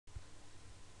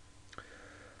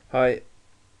Hi,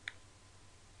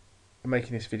 I'm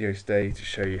making this video today to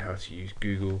show you how to use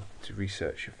Google to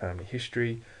research your family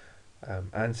history.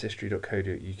 Ancestry.co.uk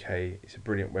is a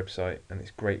brilliant website and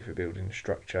it's great for building the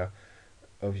structure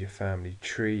of your family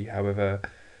tree. However,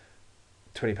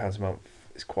 £20 a month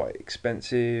is quite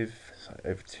expensive, it's like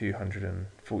over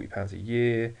 £240 a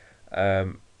year.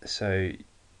 So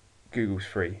Google's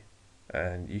free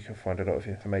and you can find a lot of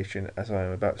information, as I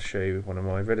am about to show you with one of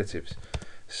my relatives.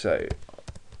 So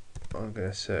I'm going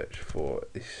to search for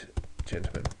this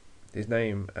gentleman. His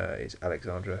name is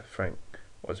Alexander Frank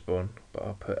Osborne, but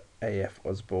I'll put AF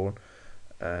Osborne,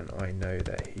 and I know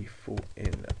that he fought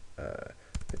in the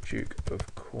Duke of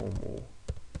Cornwall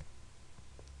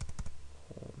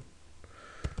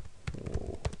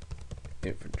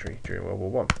infantry during World War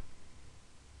One.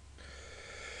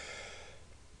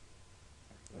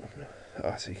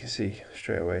 So you can see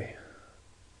straight away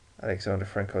Alexander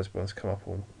Frank Osborne's come up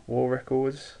on war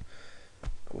records.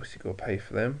 Of course, you've got to pay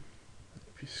for them.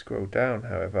 If you scroll down,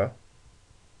 however,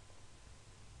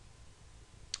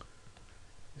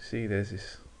 you see there's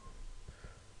this,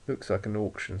 looks like an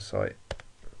auction site,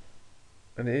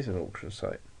 and it is an auction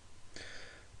site.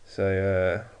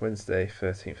 So Wednesday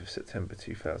 13th of September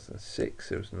 2006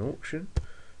 there was an auction,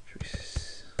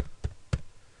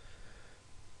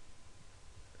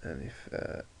 and if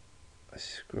I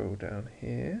scroll down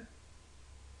here,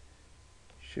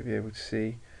 you should be able to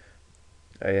see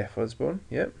AF Osborne.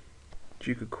 Yep,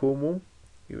 Duke of Cornwall.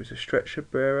 He was a stretcher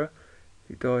bearer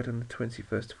who died on the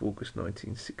 21st of August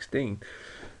 1916.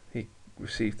 He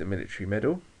received the military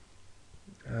medal.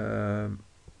 And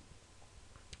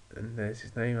there's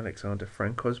his name, Alexander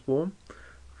Frank Osborne.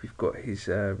 We've got his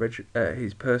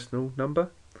personal number.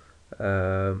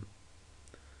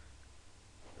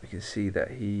 We can see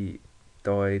that he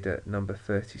died at number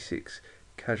 36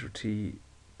 Casualty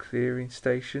Clearing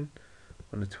Station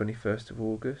on the 21st of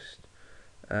August,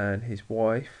 and his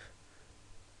wife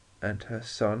and her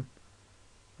son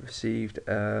received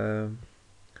the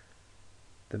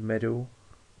medal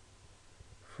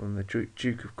from the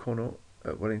Duke of Connaught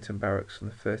at Wellington Barracks on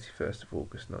the 31st of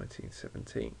August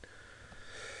 1917.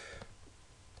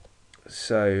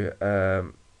 So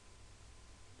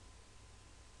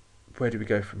where do we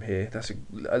go from here? That's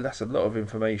a lot of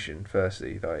information.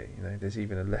 Firstly, there's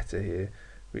even a letter here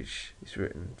which is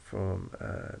written from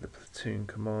the platoon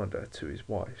commander to his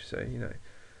wife. So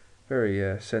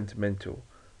very sentimental.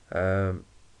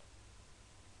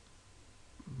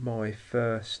 My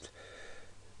first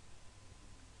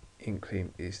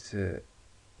inkling is to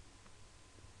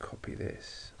copy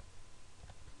this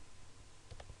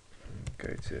and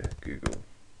go to Google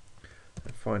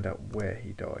and find out where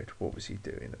he died. What was he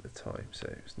doing at the time? So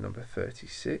it was number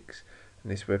 36,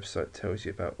 and this website tells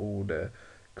you about all the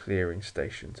clearing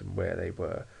stations and where they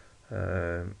were.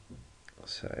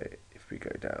 So if we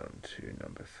go down to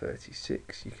number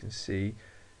 36, you can see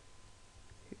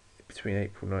between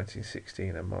April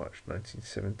 1916 and March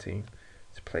 1917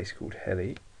 it's a place called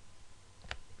Helly.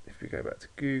 If we go back to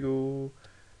Google,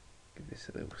 give this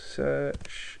a little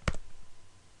search.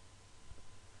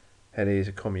 Helly is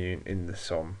a commune in the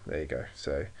Somme. There you go.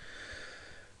 So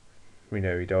we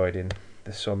know he died in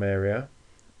the Somme area.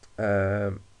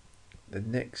 The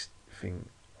next thing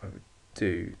I would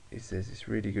do is there's this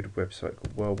really good website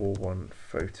called World War One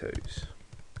Photos.com,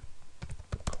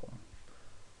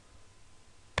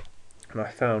 and I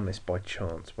found this by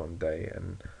chance one day,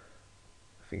 and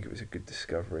I think it was a good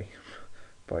discovery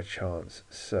by chance.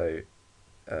 So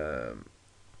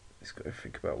it's got to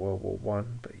think about World War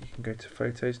One, but you can go to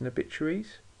photos and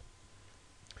obituaries,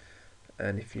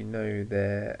 and if you know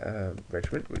their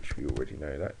regiment, which we already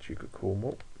know, that Duke of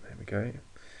Cornwall, there we go,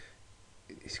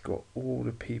 it's got all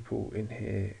the people in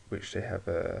here which they have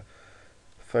a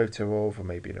photo of, or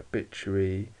maybe an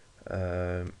obituary.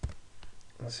 Let's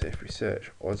see if we search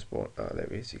Osborne. There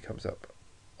he is, he comes up.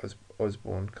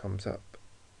 Osborne comes up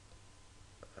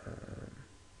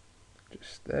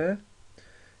just there.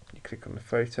 You click on the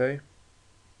photo,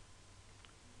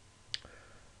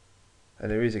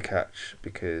 and there is a catch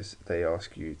because they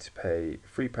ask you to pay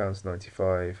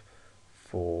 £3.95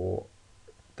 for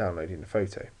downloading the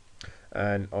photo,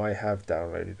 and I have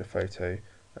downloaded the photo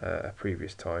a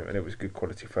previous time, and it was a good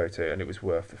quality photo, and it was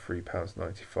worth the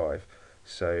 £3.95.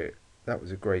 So that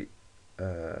was a great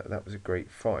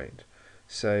find.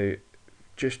 So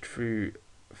just through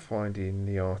finding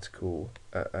the article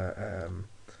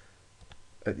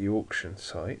at the auction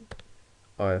site,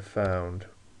 I have found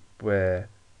where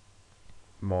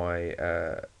my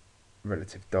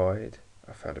relative died.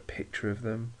 I found a picture of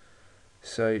them.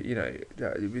 So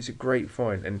it was a great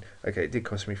find, and okay, it did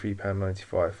cost me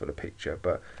 £3.95 for the picture,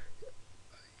 but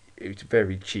was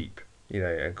very cheap,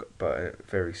 but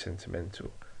very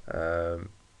sentimental.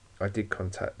 I did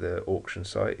contact the auction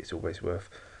site. It's always worth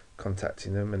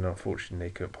contacting them, and unfortunately,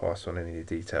 they couldn't pass on any of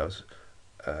the details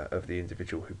of the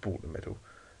individual who bought the medal.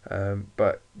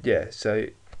 But yeah, so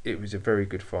it was a very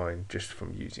good find just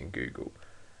from using Google.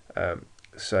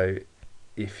 So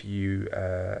if you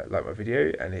like my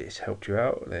video and it's helped you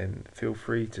out, then feel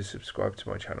free to subscribe to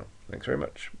my channel. Thanks very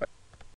much. Bye.